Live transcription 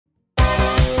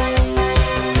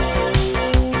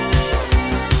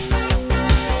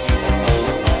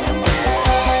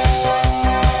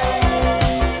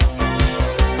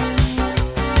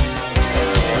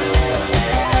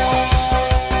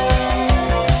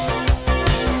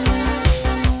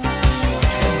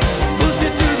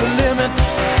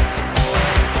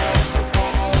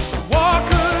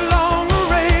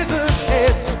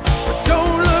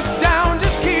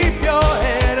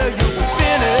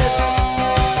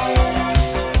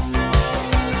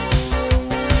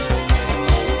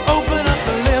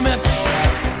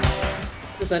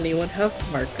Does anyone have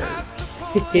markers?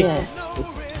 Yes,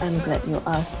 I'm glad you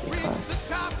asked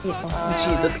because...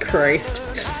 Jesus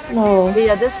Christ. No.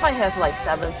 Yeah, this fight has like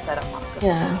 7 scatter markers.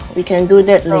 Yeah, we can do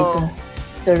that So- later.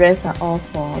 The rest are all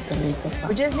for the later We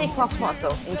part. just need clock smart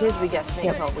though, in case we get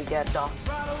snakes or we get dark.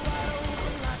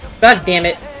 God damn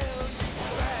it.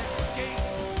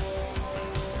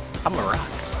 I'm a rock.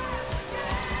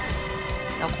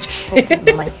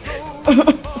 Okay, my-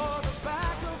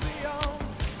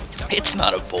 It's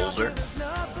not a boulder.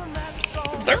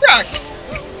 It's a rock.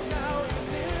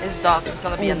 It's dark, it's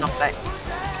gonna be a knockback.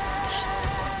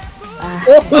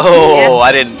 Oh,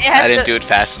 I It has didn't to- do it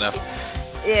fast enough.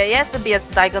 Yeah, it has to be a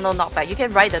diagonal knockback. You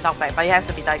can ride the knockback, but it has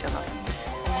to be diagonal.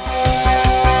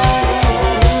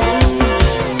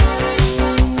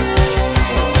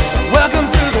 Welcome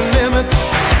to the limit.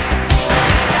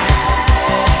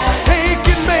 Take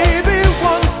it maybe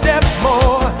one step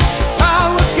more.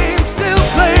 Power game still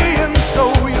playing, so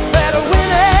you better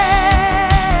win it.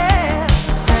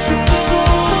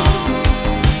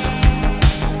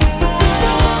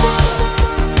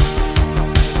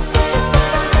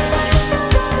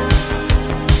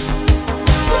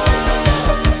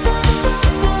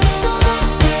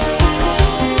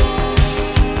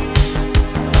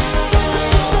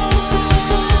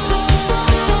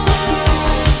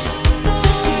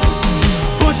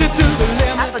 Push it to the What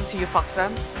limit. happened to you,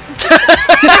 Foxam?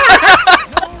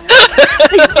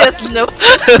 He just know.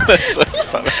 That's so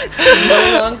funny. No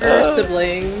longer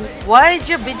siblings. Why did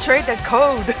you betray the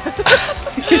code?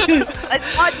 I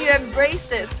thought you embraced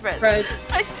this, friend. Friends.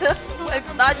 I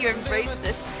thought you embraced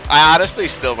this. I honestly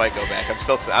still might go back. I'm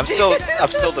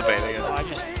still debating it.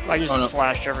 I just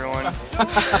flashed everyone.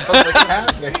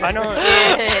 I know.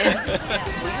 Yeah.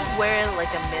 Will you wear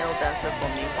like a male dancer for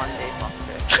me one day, Foxer?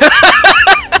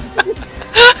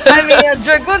 I mean, a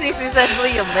dragoon is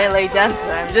essentially a melee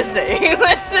dancer. I'm just saying.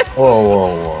 Whoa,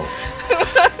 whoa, whoa.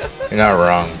 You're not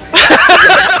wrong.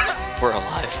 We're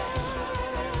alive.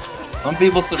 Some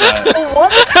people survive.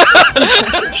 What?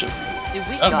 Did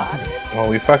we got it? Well,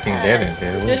 we fucking did it,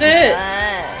 dude. Did it?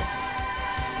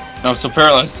 Nice. No, so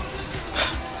paralyzed.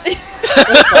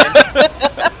 That's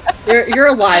fine. You're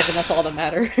alive, and that's all that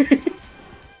matters.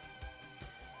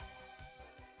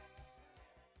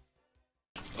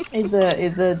 It's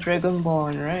a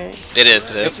Dragonborn, right? It is.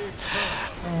 It is.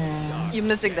 You're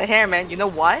missing the hair, man. You know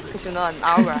why? Because you're not an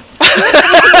aura.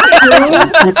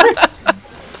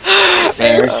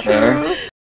 Fair, fair.